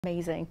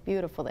Amazing.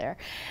 Beautiful there.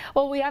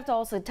 Well, we have to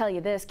also tell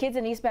you this. Kids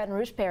in East Baton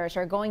Rouge Parish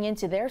are going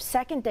into their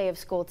second day of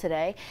school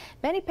today.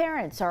 Many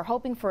parents are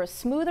hoping for a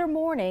smoother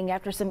morning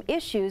after some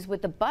issues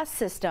with the bus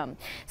system.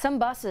 Some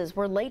buses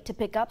were late to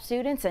pick up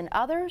students and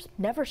others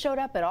never showed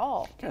up at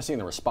all. Kind of seeing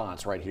the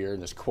response right here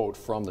in this quote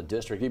from the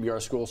district.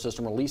 EBR school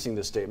system releasing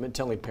this statement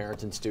telling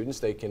parents and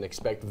students they can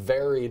expect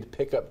varied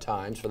pickup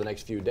times for the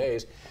next few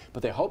days,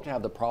 but they hope to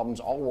have the problems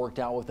all worked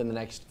out within the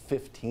next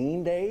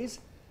 15 days.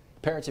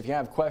 Parents, if you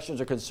have questions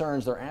or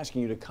concerns, they're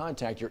asking you to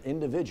contact your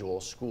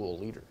individual school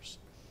leaders.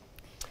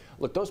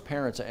 Look, those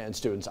parents and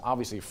students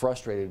obviously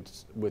frustrated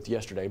with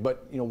yesterday,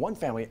 but one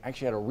family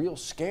actually had a real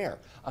scare.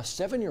 A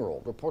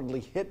 7-year-old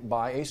reportedly hit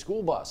by a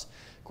school bus.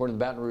 According to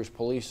the Baton Rouge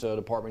Police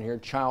Department here,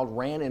 child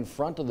ran in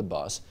front of the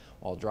bus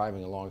while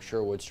driving along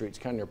Sherwood Street. It's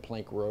kind of near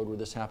Plank Road where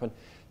this happened.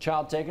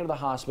 Child taken to the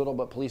hospital,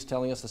 but police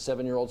telling us the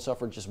 7-year-old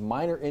suffered just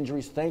minor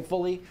injuries.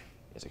 Thankfully,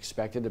 is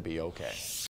expected to be okay.